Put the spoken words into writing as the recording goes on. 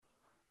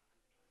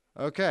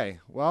Okay,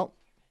 well,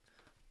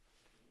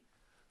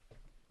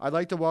 I'd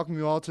like to welcome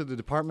you all to the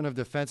Department of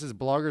Defense's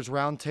Bloggers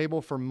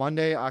Roundtable for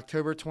Monday,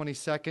 October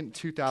 22nd,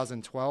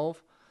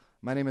 2012.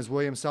 My name is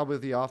William Selby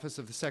with the Office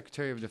of the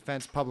Secretary of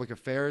Defense Public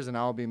Affairs, and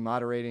I'll be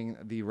moderating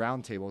the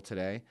roundtable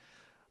today.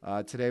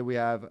 Today we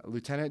have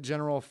Lieutenant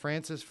General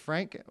Francis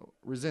Frank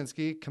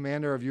Wiercinski,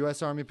 Commander of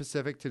U.S. Army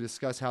Pacific, to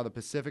discuss how the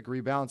Pacific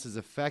rebalance is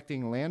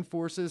affecting land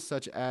forces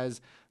such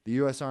as the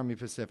U.S. Army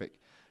Pacific.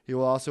 He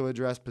will also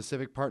address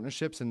Pacific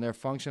partnerships and their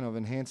function of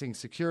enhancing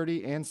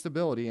security and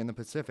stability in the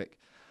Pacific.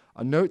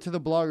 A note to the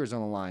bloggers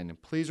on the line: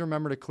 please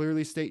remember to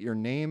clearly state your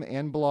name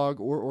and blog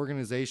or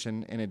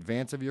organization in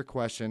advance of your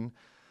question.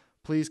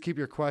 Please keep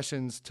your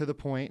questions to the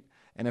point,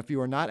 and if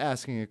you are not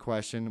asking a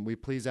question, we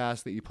please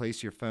ask that you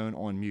place your phone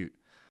on mute.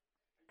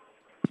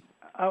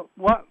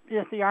 What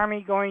is the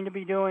Army going to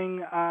be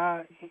doing,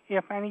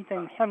 if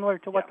anything, similar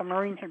to what the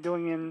Marines are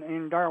doing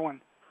in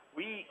Darwin?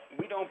 We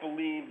don't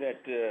believe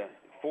that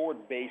forward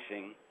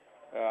basing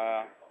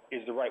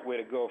is the right way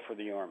to go for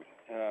the Army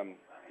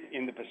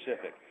in the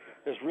Pacific.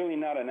 There's really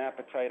not an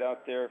appetite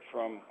out there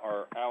from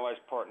our allies,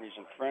 partners,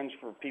 and friends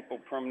for people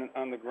permanent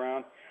on the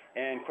ground,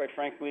 and quite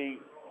frankly,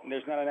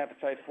 there's not an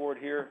appetite for it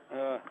here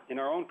in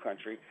our own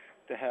country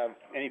to have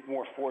any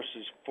more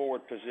forces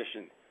forward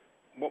positioned.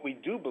 What we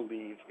do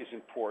believe is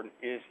important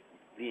is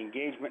the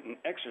engagement and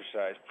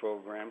exercise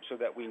program so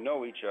that we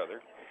know each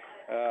other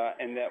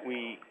and that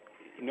we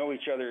know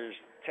each other's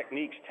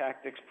techniques,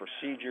 tactics,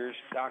 procedures,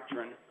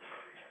 doctrine,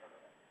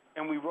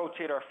 and we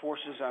rotate our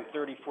forces on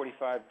 30,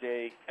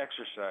 45-day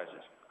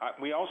exercises.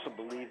 We also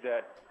believe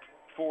that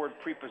forward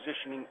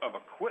prepositioning of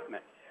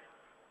equipment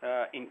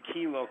in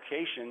key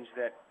locations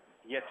that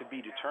yet to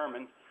be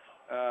determined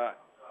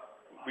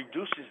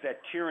reduces that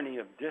tyranny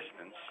of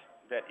distance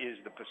that is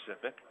the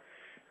Pacific.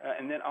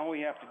 And then all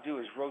we have to do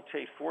is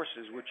rotate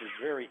forces, which is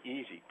very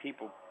easy.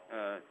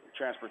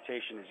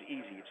 Transportation is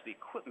easy. It's the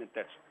equipment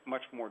that's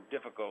much more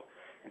difficult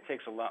and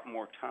takes a lot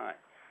more time.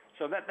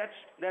 So that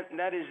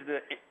is the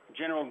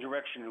general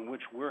direction in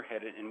which we're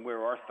headed and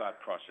where our thought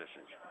process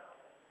is.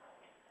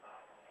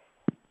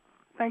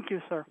 Thank you,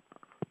 sir.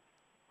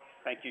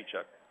 Thank you,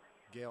 Chuck.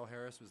 Gail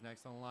Harris was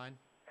next on the line.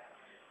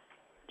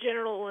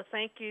 General,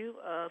 thank you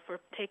for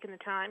taking the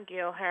time.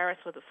 Gail Harris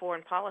with the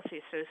Foreign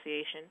Policy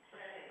Association.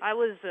 I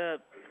was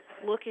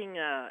looking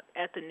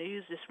at the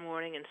news this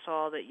morning and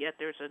saw that yet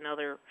there's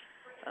another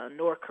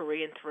North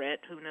Korean threat.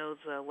 Who knows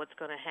what's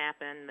going to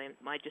happen? They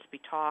might just be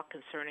talk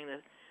concerning the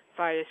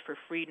Fighters for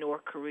Free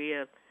North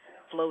Korea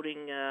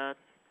floating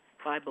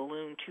by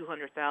balloon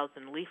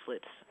 200,000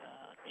 leaflets.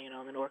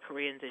 The North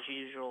Koreans, as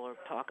usual, are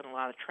talking a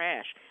lot of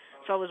trash.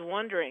 So I was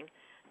wondering,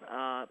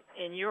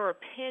 in your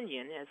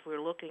opinion, as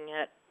we're looking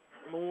at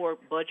more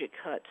budget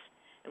cuts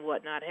and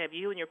whatnot, have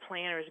you and your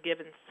planners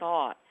given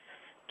thought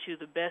to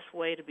the best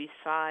way to be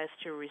sized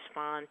to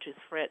respond to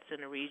threats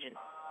in the region,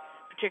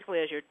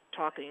 particularly as you're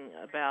talking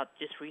about,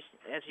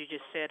 as you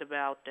just said,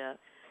 about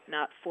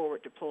not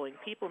forward deploying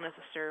people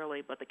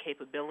necessarily, but the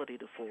capability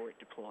to forward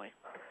deploy?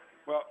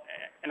 Well,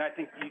 and I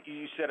think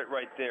you said it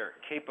right there,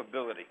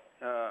 capability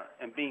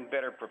and being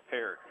better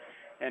prepared.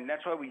 And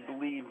that's why we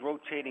believe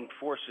rotating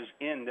forces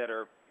in that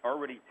are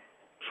already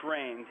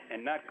trained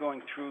and not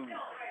going through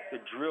the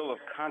drill of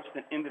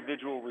constant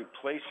individual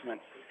replacement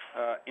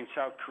in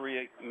South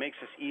Korea makes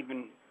us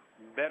even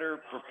better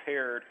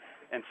prepared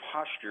and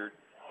postured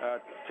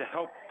to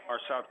help our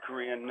South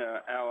Korean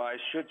allies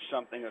should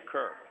something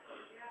occur.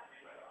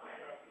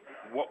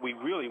 What we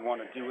really want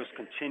to do is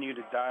continue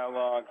to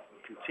dialogue,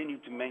 continue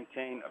to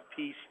maintain a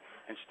peace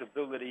and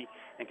stability,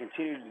 and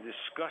continue to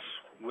discuss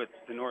with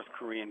the North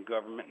Korean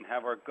government and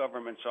have our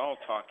governments all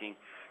talking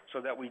so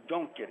that we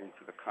don't get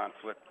into the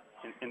conflict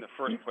in the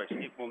first place.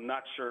 It will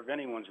not serve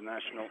anyone's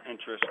national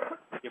interest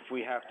if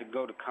we have to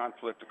go to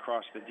conflict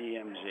across the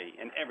DMZ,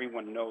 and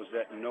everyone knows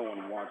that and no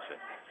one wants it.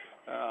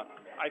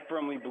 I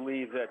firmly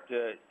believe that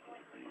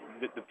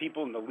the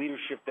people and the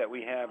leadership that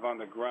we have on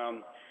the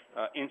ground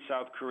in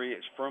South Korea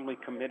is firmly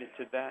committed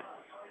to that.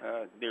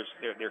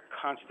 They're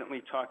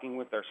constantly talking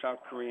with our South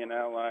Korean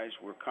allies.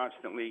 We're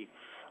constantly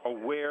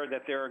aware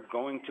that there are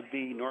going to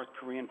be North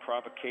Korean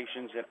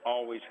provocations. It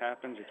always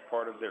happens. It's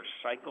part of their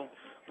cycle.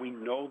 We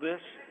know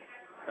this.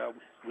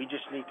 We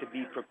just need to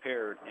be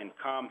prepared, and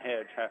calm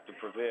heads have to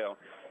prevail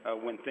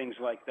when things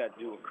like that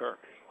do occur.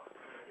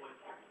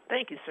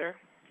 Thank you, sir.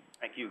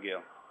 Thank you,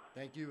 Gail.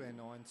 Thank you, and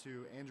on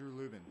to Andrew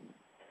Lubin.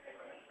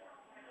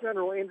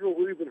 General Andrew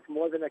Lubin from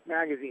Leatherneck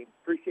Magazine.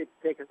 Appreciate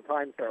you taking the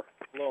time, sir.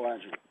 Hello,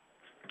 Andrew.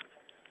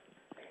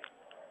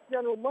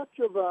 General, much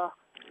of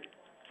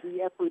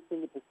the efforts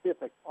in the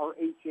Pacific are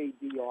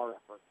HADR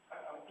efforts.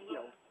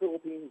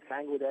 Philippines,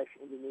 Bangladesh,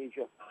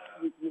 Indonesia,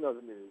 you know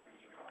the news.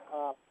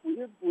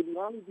 Would the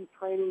Army be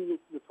training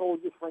the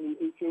soldiers for any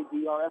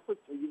HADR efforts,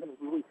 or are you going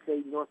to really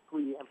say North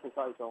Korea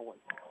emphasized only?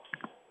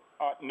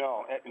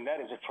 No, and that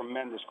is a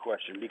tremendous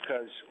question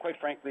because, quite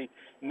frankly,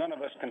 none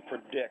of us can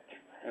predict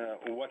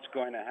what's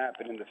going to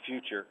happen in the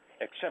future,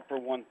 except for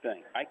one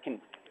thing. I can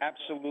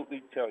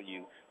absolutely tell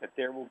you that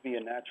there will be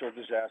a natural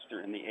disaster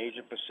in the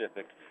Asia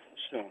Pacific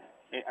soon.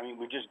 I mean,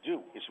 we just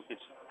do.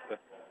 It's a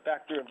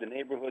factor of the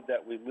neighborhood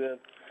that we live,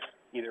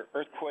 either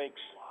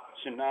earthquakes,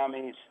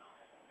 tsunamis,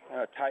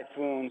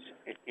 typhoons.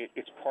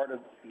 It's part of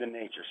the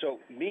nature. So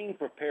being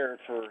prepared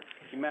for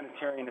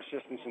humanitarian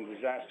assistance and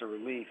disaster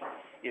relief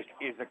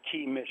is a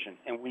key mission,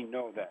 and we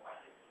know that.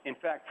 In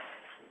fact,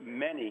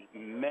 many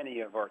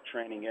of our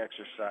training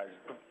exercises,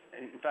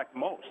 in fact,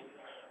 most,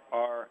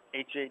 are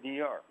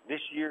HADR.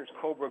 This year's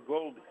Cobra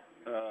Gold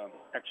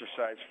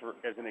exercise,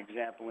 as an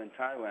example, in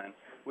Thailand,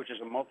 which is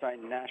a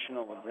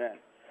multinational event,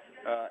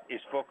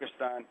 is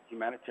focused on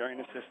humanitarian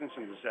assistance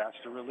and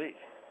disaster relief.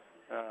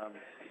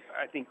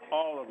 I think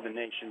all of the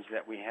nations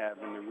that we have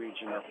in the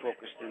region are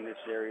focused in this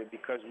area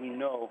because we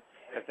know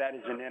that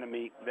is an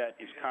enemy that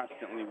is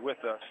constantly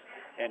with us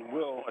and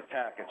will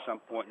attack at some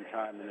point in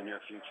time in the near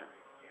future.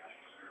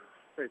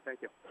 Great,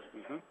 thank you.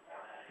 Mm-hmm.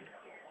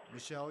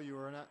 Michelle,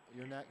 you're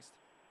next.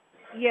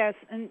 Yes,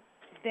 and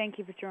thank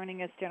you for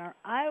joining us, Jenner.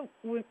 I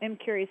am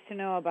curious to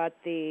know about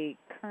the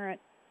current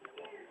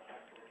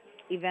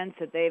events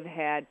that they've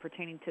had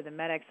pertaining to the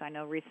medics. I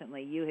know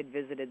recently you had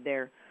visited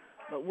there,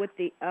 but with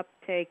the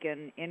uptake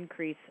and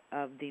increase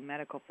of the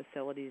medical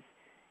facilities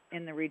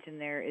in the region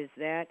there, is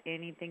that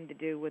anything to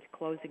do with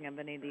closing of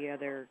any of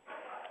the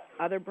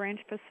other branch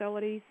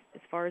facilities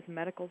as far as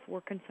medicals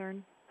were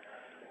concerned?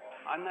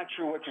 I'm not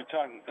sure what you're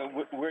talking,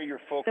 where you're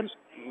focused,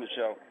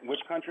 Michelle. Which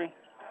country?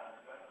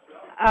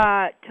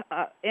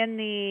 In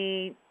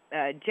the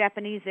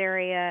Japanese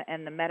area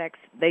and the medics.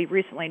 They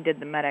recently did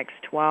the medics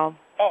 12.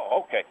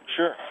 Oh, okay,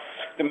 sure.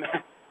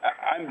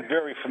 I'm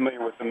very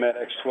familiar with the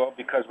medics 12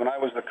 because when I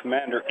was the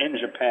commander in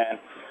Japan,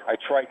 I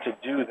tried to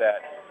do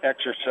that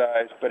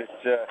exercise, but it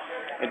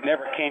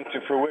never came to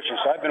fruition.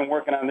 So I've been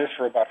working on this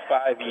for about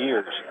 5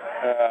 years,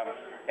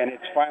 and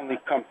it's finally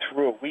come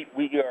through. We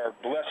are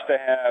blessed to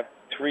have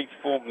 3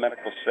 full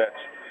medical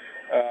sets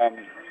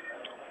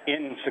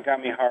in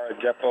Sagamihara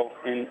Depot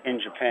in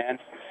Japan,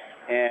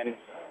 and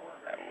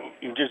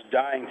you're just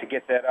dying to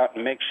get that out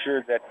and make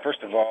sure that,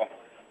 first of all,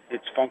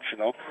 it's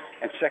functional,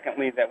 and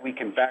secondly, that we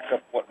can back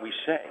up what we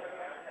say.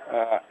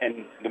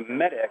 And the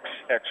medics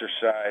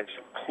exercise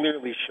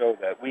clearly showed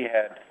that. We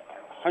had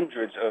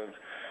hundreds of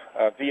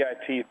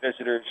VIP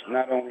visitors,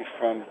 not only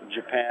from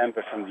Japan,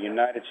 but from the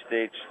United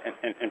States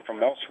and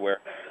from elsewhere,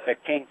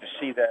 that came to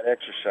see that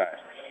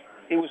exercise.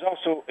 It was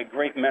also a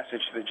great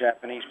message to the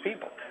Japanese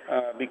people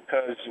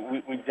because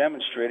we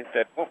demonstrated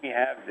that what we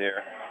have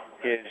there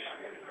is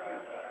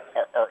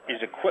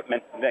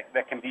equipment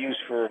that can be used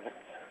for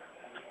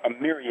a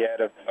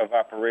myriad of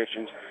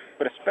operations,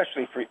 but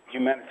especially for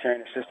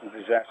humanitarian assistance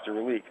disaster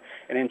relief.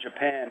 And in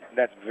Japan,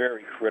 that's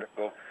very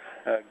critical,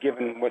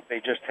 given what they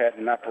just had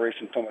in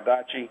Operation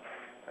Tomodachi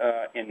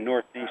in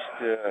northeast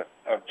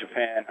of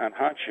Japan on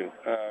Honshu,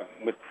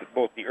 with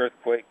both the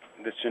earthquake,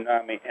 the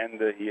tsunami, and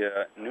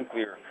the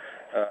nuclear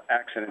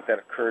accident that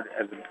occurred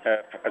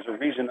as a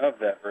reason of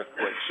that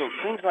earthquake. So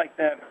things like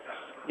that,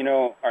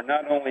 are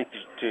not only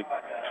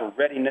for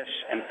readiness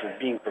and for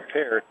being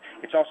prepared,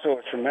 it's also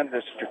a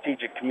tremendous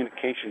strategic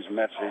communications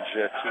message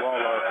to all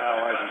our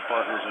allies and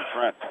partners and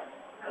friends.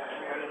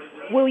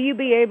 Will you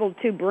be able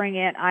to bring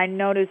in, I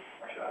noticed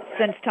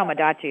since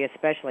Tomodachi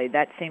especially,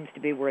 that seems to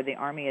be where the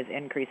Army has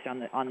increased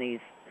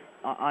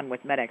on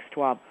with Medics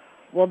 12.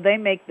 Will they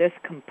make this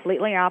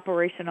completely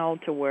operational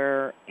to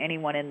where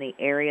anyone in the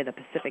area, the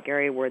Pacific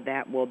area, where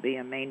that will be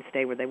a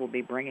mainstay, where they will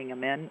be bringing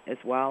them in as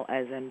well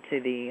as into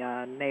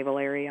the naval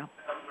area?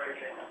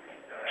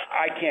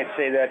 I can't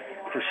say that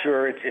for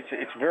sure.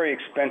 It's very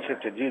expensive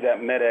to do that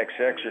MEDEX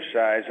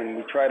exercise, and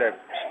we try to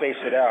space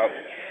it out.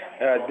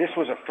 This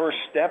was a first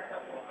step,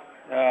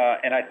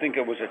 and I think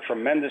it was a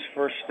tremendous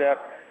first step.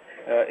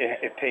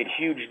 It paid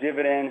huge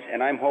dividends,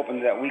 and I'm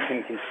hoping that we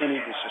can continue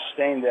to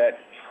sustain that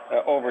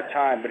over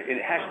time, but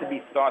it has to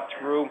be thought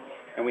through,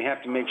 and we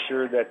have to make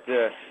sure that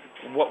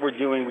what we're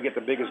doing, we get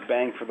the biggest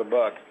bang for the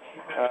buck,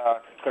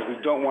 because we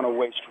don't want to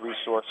waste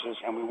resources,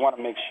 and we want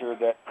to make sure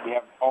that we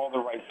have all the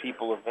right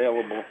people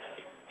available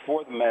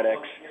for the MEDEX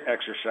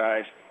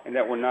exercise, and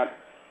that we're not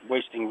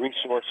wasting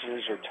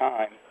resources or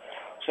time.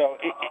 So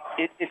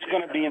it's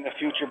going to be in the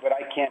future, but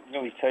I can't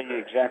really tell you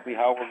exactly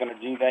how we're going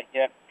to do that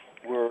yet.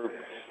 We're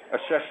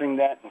assessing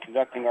that and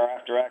conducting our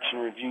after-action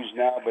reviews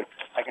now, but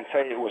I can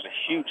tell you it was a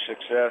huge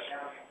success,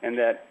 and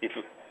that if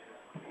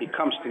it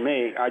comes to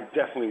me, I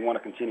definitely want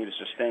to continue to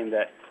sustain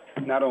that,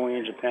 not only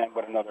in Japan,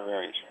 but in other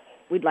areas.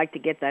 We'd like to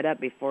get that up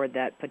before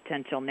that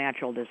potential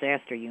natural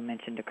disaster you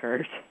mentioned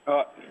occurs.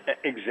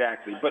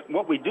 Exactly. But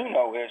what we do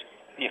know is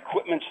the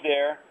equipment's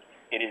there.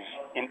 It is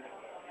in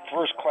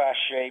first-class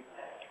shape.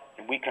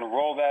 We can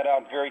roll that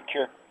out very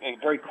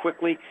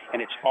quickly,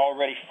 and it's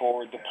already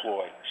forward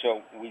deployed.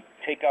 So we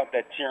take out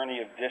that tyranny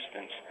of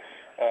distance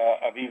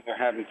of either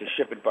having to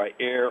ship it by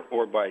air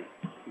or by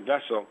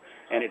vessel,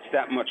 and it's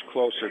that much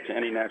closer to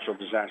any natural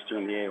disaster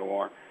in the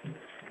AOR.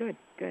 Good.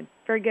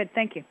 Very good.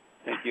 Thank you.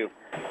 Thank you.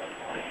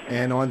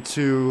 And on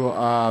to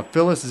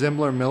Phyllis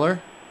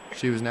Zimbler-Miller.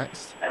 She was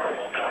next.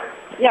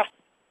 Yes,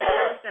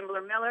 Phyllis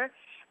Zimbler-Miller,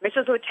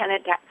 Mrs.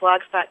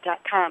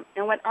 Lieutenant.blogspot.com.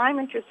 And what I'm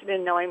interested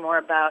in knowing more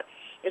about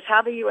is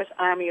how the U.S.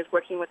 Army is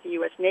working with the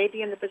U.S.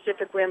 Navy in the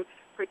Pacific Rim,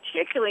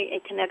 particularly in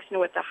connection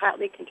with the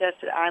hotly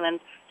contested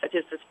islands such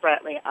as the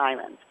Spratly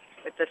Islands,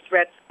 with the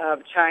threats of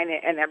China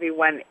and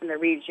everyone in the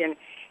region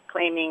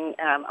claiming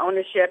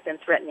ownership and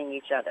threatening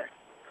each other.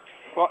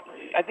 Well,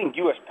 I think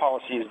U.S.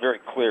 policy is very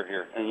clear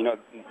here, and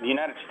the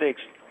United States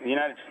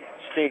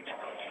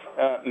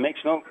makes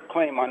no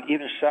claim on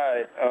either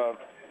side of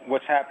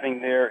what's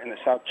happening there in the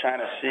South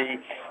China Sea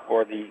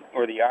or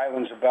the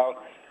islands about.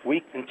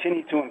 We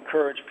continue to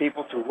encourage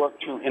people to work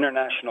through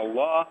international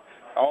law,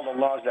 all the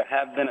laws that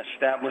have been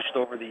established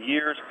over the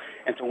years,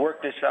 and to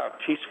work this out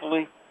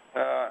peacefully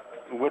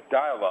with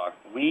dialogue.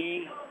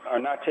 We are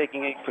not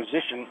taking a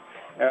position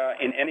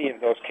in any of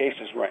those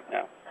cases right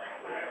now.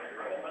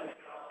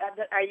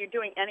 Are you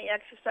doing any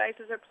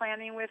exercises or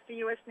planning with the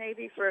U.S.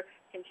 Navy for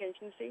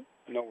contingency?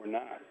 No, we're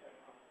not.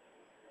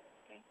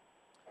 Okay.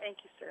 Thank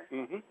you, sir.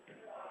 Mm-hmm.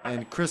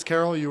 And Chris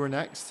Carroll, you were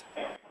next.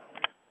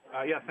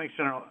 Yeah, thanks,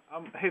 General.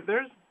 Hey,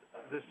 there's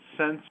this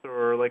sense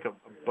or like a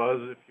buzz,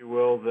 if you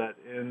will, that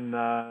in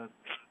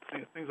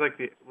things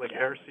like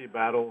air-sea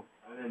battle,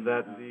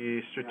 that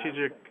the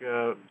strategic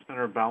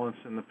center of balance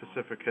in the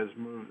Pacific has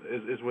moved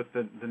is with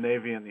the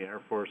Navy and the Air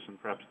Force and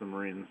perhaps the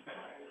Marines,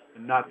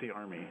 and not the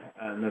Army.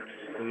 And that's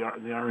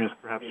the Army has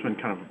perhaps been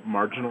kind of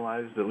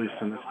marginalized, at least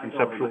in this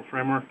conceptual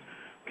framework.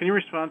 Can you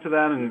respond to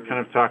that and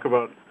kind of talk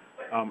about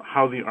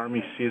how the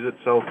Army sees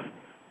itself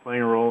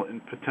playing a role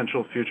in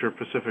potential future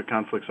Pacific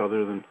conflicts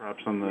other than perhaps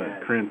on the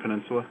Korean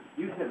Peninsula?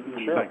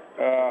 Sure.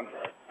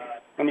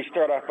 Let me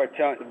start off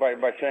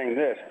by saying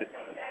this.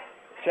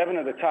 7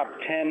 of the top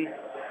 10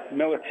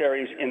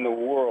 militaries in the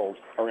world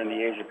are in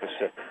the Asia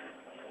Pacific.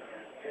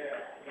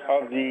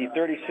 Of the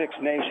 36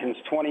 nations,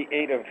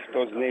 28 of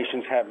those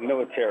nations have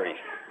militaries.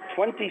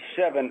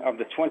 27 of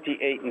the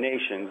 28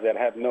 nations that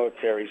have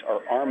militaries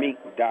are Army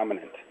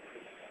dominant.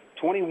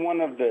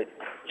 21 of the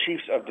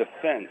chiefs of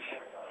defense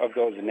of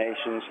those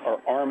nations are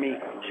Army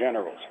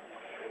generals.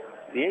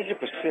 The Asia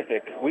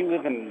Pacific, we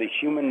live in the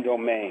human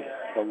domain,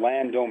 the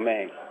land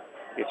domain.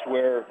 It's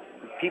where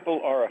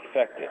people are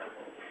affected.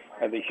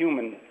 The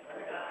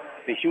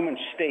human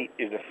state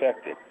is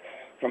affected.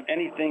 From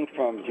anything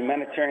from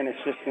humanitarian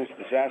assistance,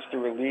 disaster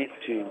relief,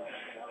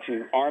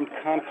 to armed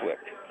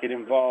conflict. It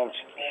involves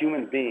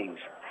human beings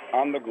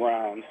on the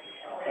ground,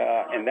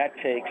 and that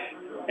takes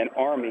an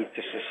army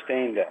to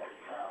sustain that.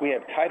 We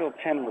have Title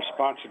X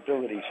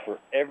responsibilities for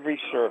every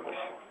service,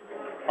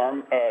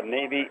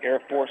 Navy,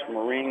 Air Force,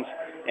 Marines,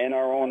 and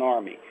our own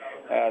Army,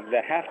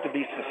 that have to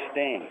be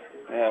sustained.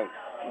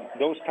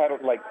 Those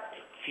titles like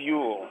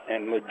fuel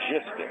and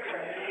logistics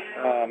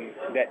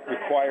that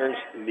requires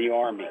the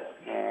Army.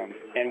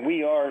 And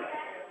we are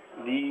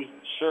the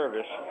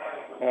service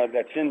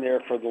that's in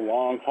there for the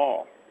long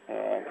haul.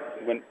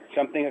 When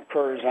something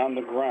occurs on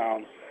the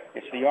ground,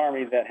 it's the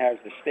Army that has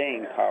the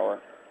staying power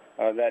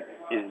that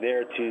is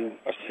there to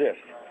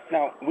assist.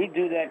 Now, we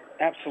do that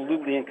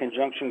absolutely in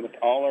conjunction with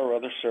all our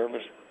other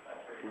service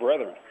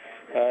brethren.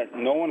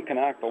 No one can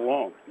act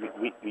alone.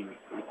 We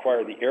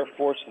require the Air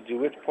Force to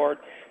do its part,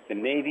 the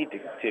Navy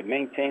to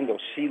maintain those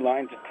sea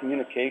lines of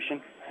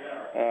communication,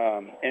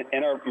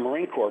 and our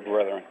Marine Corps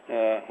brethren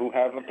who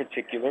have a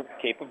particular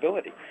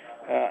capability.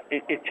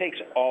 It takes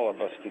all of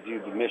us to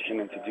do the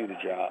mission and to do the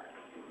job.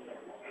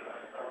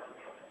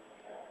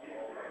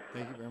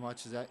 Thank you very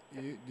much. Is that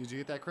you? Did you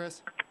get that,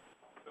 Chris?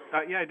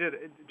 Yeah, I did.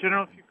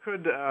 General, if you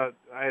could,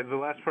 the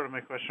last part of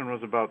my question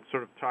was about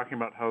sort of talking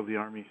about how the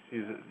Army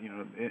sees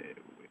it,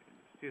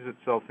 sees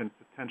itself in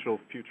potential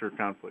future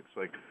conflicts,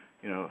 like,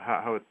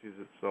 how it sees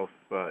itself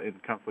in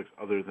conflicts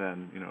other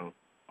than,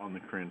 on the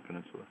Korean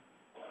Peninsula.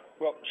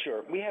 Well,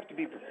 sure. We have to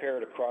be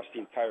prepared across the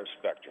entire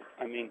spectrum.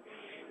 I mean,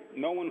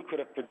 no one could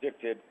have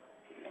predicted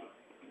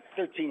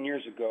 13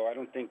 years ago. I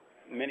don't think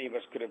many of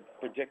us could have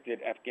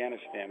predicted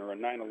Afghanistan or a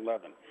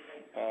 9/11.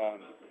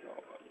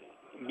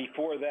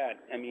 Before that,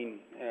 I mean,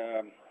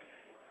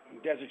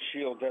 Desert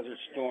Shield, Desert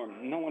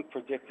Storm, no one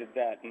predicted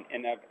that.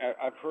 And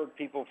I've heard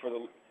people for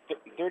the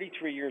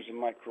 33 years of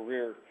my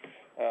career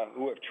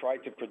who have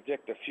tried to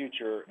predict the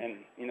future,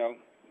 and,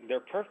 they're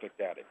perfect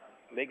at it.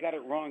 They got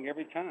it wrong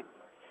every time.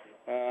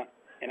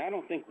 And I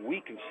don't think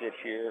we can sit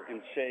here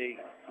and say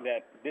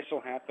that this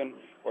will happen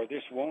or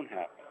this won't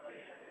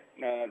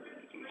happen.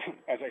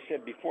 As I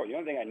said before, the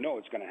only thing I know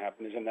is going to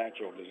happen is a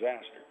natural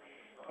disaster.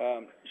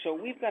 So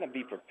we've got to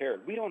be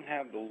prepared. We don't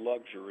have the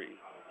luxury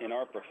in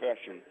our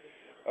profession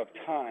of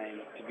time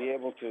to be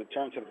able to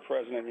turn to the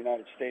President of the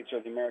United States or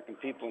the American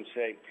people and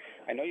say,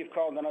 I know you've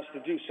called on us to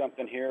do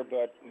something here,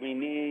 but we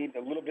need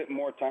a little bit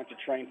more time to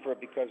train for it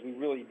because we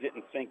really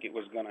didn't think it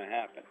was going to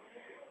happen.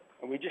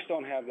 And we just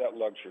don't have that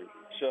luxury.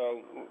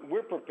 So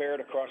we're prepared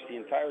across the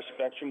entire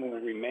spectrum, and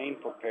we'll remain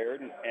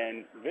prepared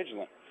and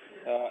vigilant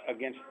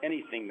against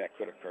anything that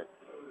could occur.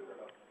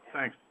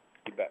 Thanks.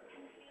 You bet.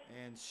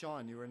 And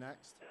Sean, you were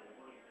next.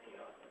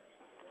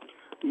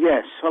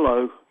 Yes,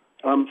 hello.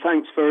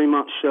 Thanks very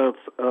much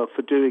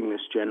for doing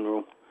this,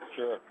 General.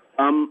 Sure.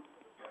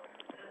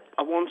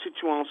 I wanted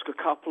to ask a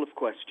couple of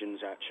questions,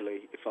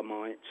 actually, if I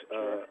might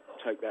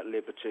take that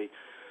liberty.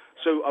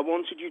 So I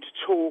wanted you to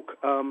talk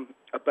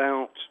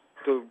about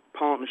the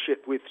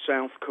partnership with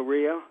South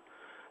Korea,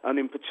 and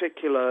in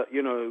particular,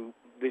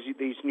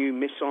 this new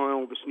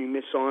missile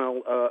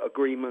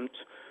agreement,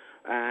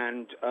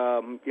 and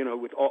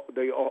with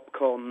the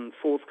OPCON,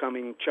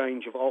 forthcoming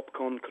change of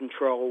OPCON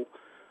control,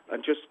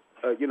 and just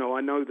I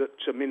know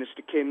that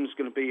Minister Kim's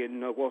going to be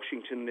in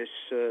Washington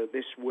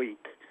this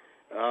week.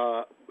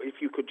 If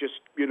you could just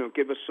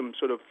give us some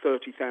sort of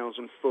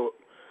 30,000 foot,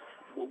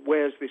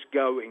 where's this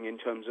going in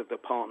terms of the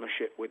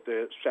partnership with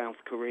the South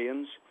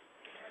Koreans?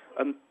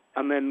 And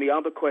then the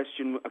other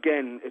question,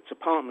 again, it's a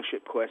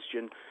partnership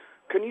question.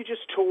 Can you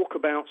just talk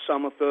about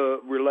some of the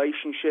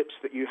relationships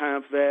that you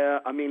have there?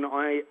 I mean,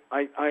 I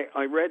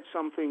read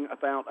something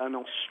about an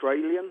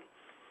Australian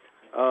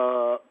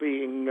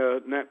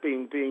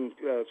being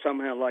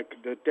somehow like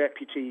the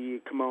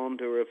deputy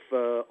commander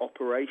of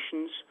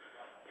operations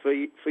for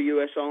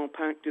US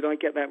RPAC. Did I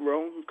get that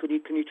wrong? Can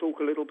you talk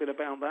a little bit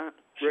about that,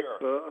 Sure.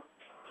 Rick Burr?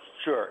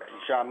 Sure,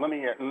 Sean.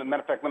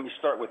 Matter of fact, let me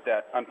start with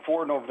that. On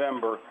 4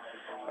 November,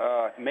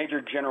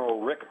 Major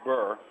General Rick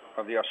Burr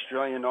of the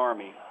Australian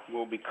Army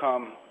will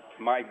become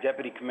my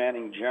Deputy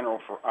Commanding General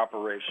for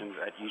Operations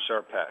at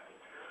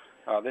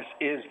USARPAC. This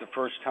is the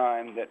first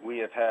time that we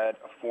have had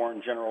a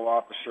foreign general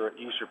officer at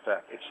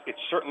USARPAC. It's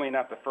certainly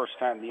not the first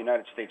time the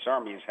United States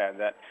Army has had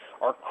that.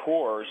 Our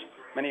corps,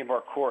 many of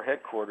our corps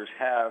headquarters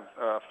have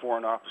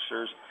foreign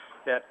officers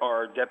that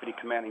are Deputy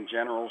Commanding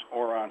Generals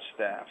or on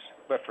staffs.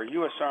 But for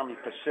U.S. Army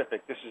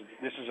Pacific, this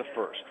is a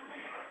first.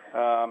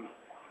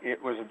 It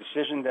was a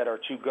decision that our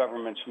two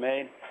governments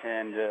made,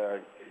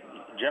 and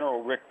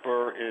General Rick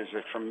Burr is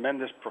a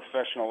tremendous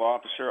professional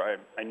officer.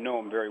 I know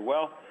him very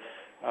well.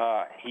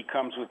 He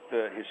comes with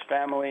his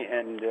family,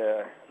 and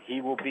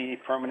he will be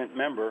a permanent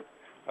member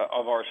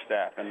of our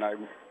staff, and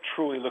I'm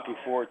truly looking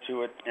forward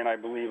to it, and I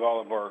believe all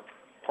of our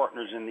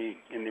partners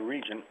in the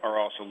region are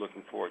also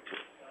looking forward to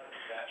it.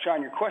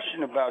 Sean, your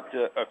question about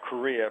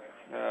Korea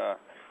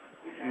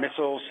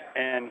missiles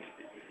and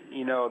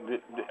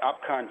the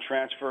OPCON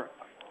transfer,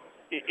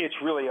 it's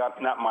really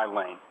not my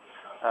lane.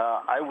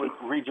 I would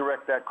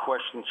redirect that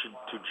question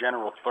to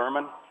General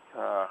Thurman,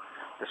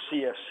 the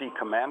CFC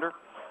commander.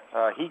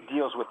 He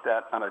deals with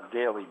that on a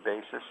daily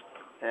basis,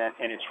 and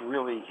it's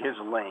really his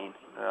lane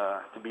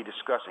to be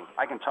discussing.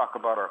 I can talk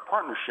about our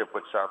partnership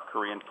with South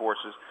Korean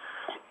forces.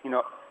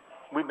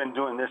 We've been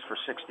doing this for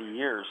 60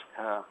 years.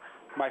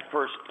 My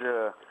first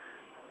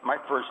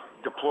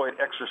deployed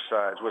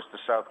exercise was to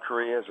South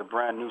Korea as a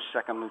brand new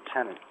second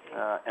lieutenant,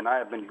 and I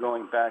have been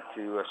going back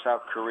to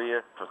South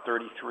Korea for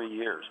 33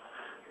 years.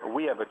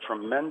 We have a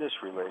tremendous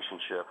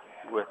relationship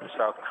with the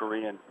South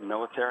Korean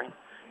military,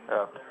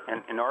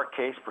 and in our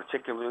case,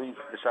 particularly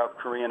the South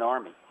Korean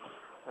Army.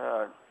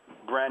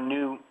 Brand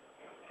new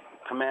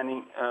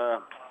commanding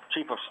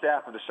chief of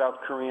staff of the South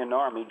Korean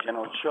Army,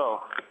 General Cho.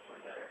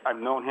 I've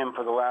known him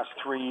for the last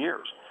 3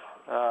 years.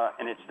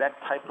 And it's that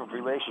type of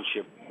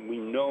relationship. We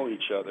know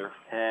each other,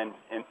 and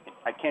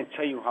I can't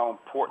tell you how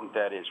important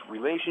that is.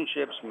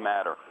 Relationships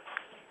matter,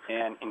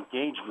 and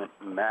engagement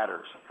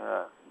matters,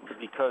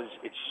 because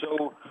it's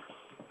so,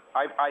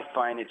 I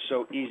find it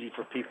so easy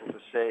for people to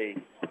say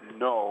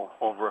no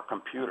over a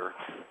computer,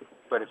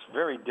 but it's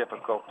very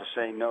difficult to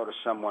say no to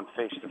someone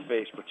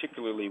face-to-face,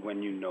 particularly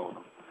when you know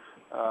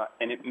them.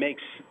 And it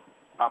makes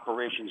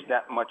operations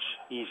that much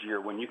easier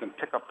when you can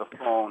pick up the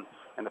phone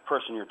and the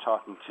person you're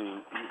talking to,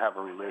 you have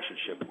a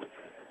relationship with.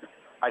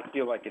 I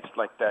feel like it's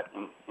like that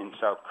in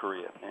South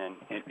Korea,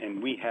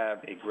 and we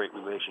have a great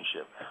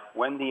relationship.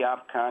 When the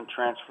OPCON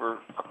transfer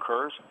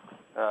occurs,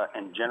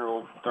 and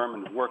General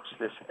Thurman works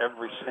this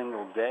every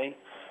single day,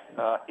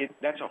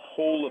 that's a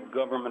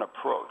whole-of-government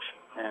approach,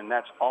 and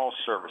that's all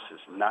services,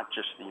 not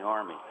just the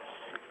Army.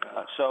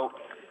 So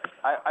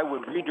I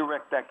would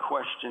redirect that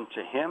question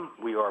to him.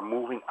 We are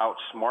moving out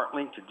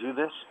smartly to do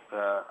this.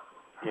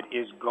 It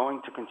is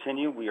going to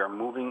continue. We are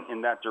moving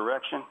in that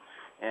direction,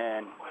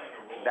 and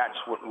that's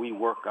what we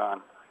work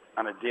on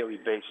a daily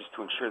basis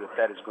to ensure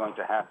that is going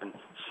to happen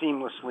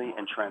seamlessly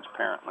and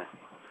transparently.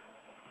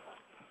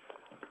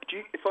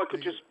 If I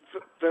could just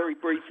very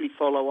briefly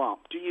follow up,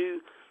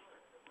 is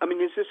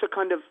this a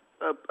kind of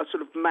a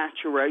sort of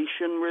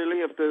maturation,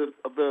 really, of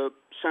the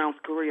South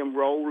Korean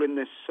role in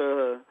this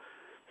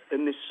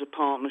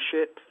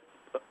partnership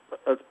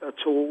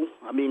at all?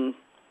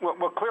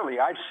 Well, clearly,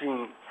 I've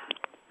seen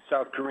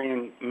South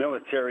Korean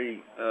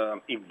military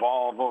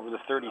evolve over the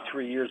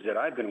 33 years that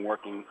I've been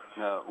working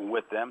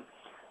with them.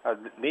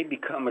 They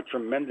become a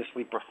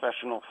tremendously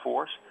professional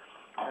force.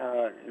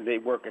 They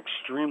work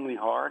extremely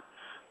hard.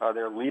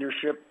 Their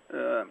leadership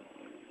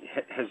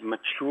has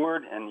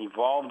matured and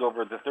evolved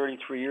over the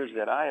 33 years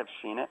that I have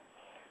seen it.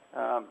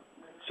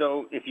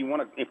 So if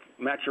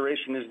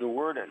maturation is the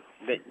word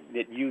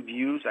that you've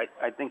used,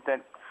 I think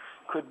that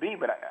could be,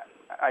 but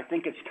I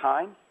think it's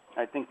time.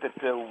 I think that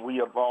we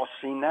have all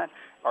seen that.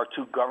 Our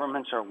two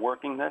governments are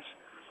working this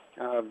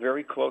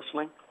very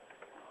closely.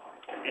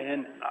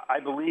 And I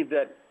believe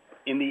that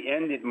in the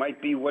end, it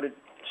might be what it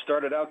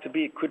started out to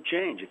be. It could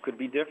change. It could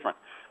be different.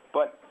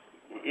 But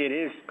it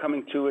is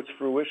coming to its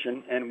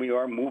fruition, and we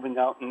are moving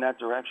out in that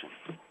direction.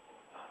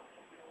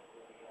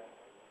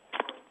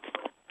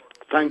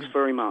 Thanks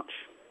very much.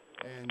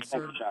 And sir,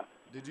 Thank you, John.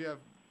 did you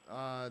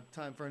have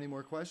time for any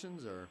more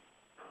questions, or?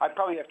 I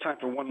probably have time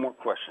for one more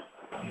question.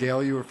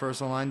 Dale, you were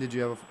first on line. Did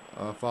you have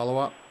a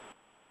follow-up?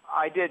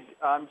 I did.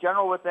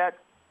 General, with that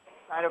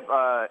kind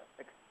of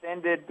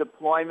extended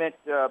deployment,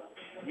 do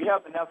you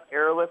have enough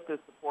airlift to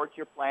support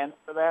your plans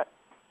for that?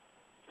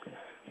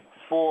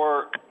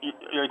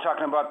 You're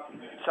talking about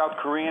South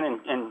Korean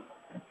and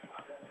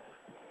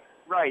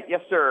Right,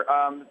 yes, sir.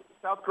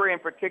 South Korea in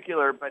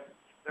particular, but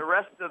the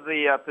rest of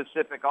the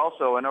Pacific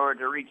also, in order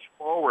to reach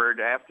forward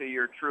after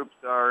your troops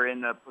are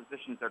in the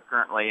positions they're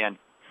currently in.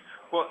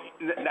 Well,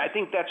 I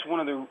think that's one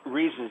of the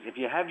reasons. If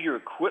you have your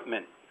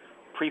equipment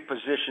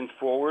pre-positioned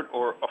forward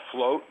or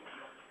afloat,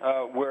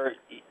 where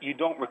you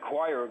don't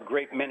require a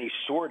great many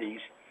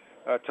sorties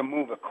to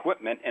move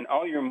equipment, and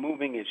all you're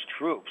moving is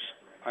troops.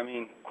 I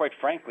mean, quite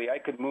frankly, I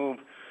could move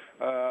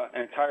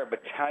an entire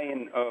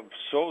battalion of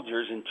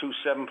soldiers in 2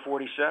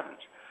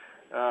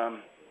 747s.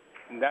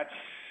 That's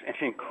an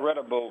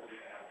incredible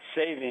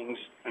savings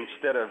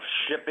instead of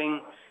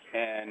shipping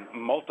and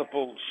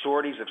multiple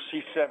sorties of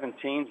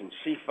C-17s and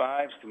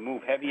C-5s to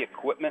move heavy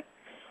equipment.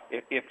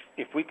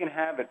 If we can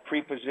have it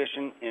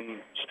pre-positioned in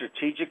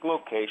strategic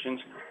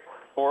locations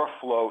or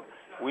afloat,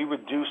 we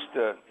reduce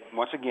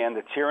once again,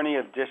 the tyranny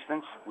of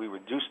distance, we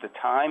reduce the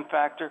time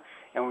factor,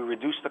 and we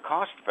reduce the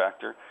cost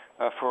factor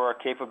for our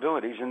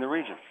capabilities in the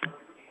region.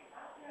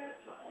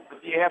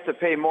 You have to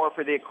pay more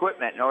for the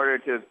equipment in order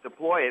to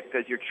deploy it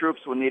because your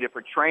troops will need it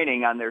for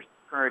training on their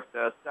current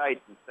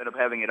sites instead of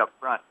having it up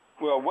front.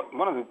 Well,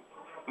 one of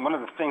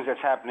the things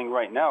that's happening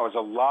right now is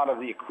a lot of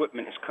the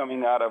equipment is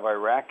coming out of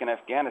Iraq and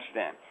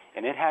Afghanistan,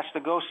 and it has to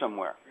go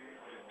somewhere.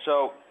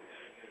 So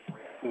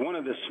one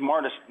of the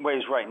smartest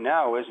ways right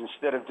now is,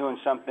 instead of doing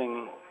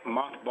something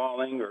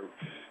mothballing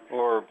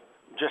or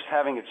just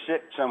having it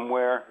sit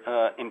somewhere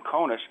in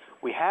CONUS,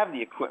 we have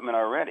the equipment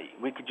already.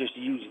 We could just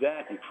use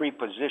that and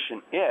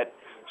pre-position it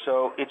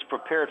so it's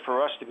prepared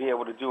for us to be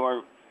able to do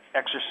our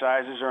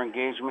exercises or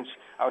engagements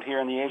out here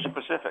in the Asia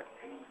Pacific.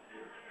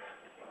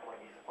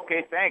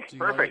 Okay, thanks.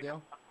 Perfect.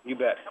 You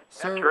bet.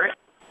 Sir, that's great.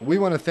 We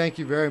want to thank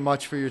you very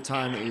much for your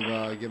time that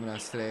you've given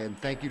us today, and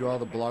thank you to all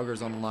the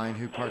bloggers on the line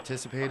who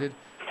participated.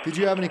 Did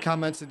you have any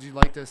comments that you'd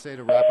like to say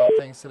to wrap up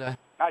things today?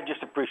 I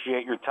just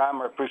appreciate your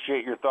time. I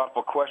appreciate your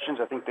thoughtful questions.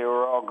 I think they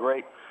were all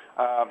great.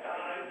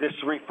 This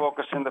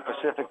refocus in the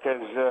Pacific,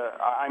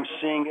 I'm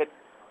seeing it,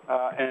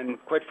 and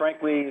quite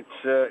frankly,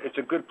 it's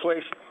a good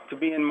place to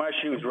be in my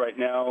shoes right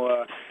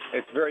now.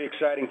 It's a very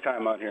exciting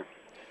time out here.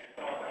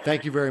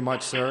 Thank you very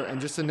much, sir.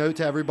 And just a note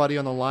to everybody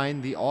on the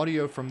line, the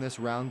audio from this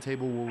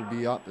roundtable will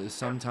be up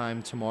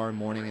sometime tomorrow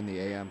morning in the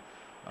AM,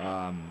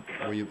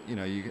 where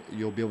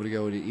you'll be able to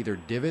go to either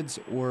Divids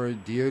or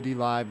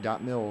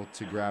DoDLive.mil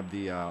to grab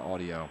the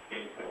audio.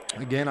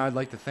 Again, I'd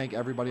like to thank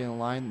everybody on the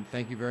line.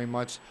 Thank you very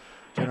much,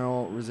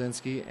 General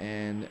Wiercinski,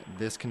 and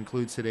this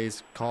concludes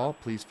today's call.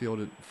 Please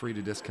feel free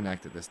to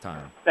disconnect at this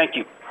time. Thank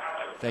you.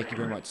 Thank you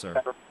very much, sir.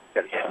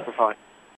 Bye.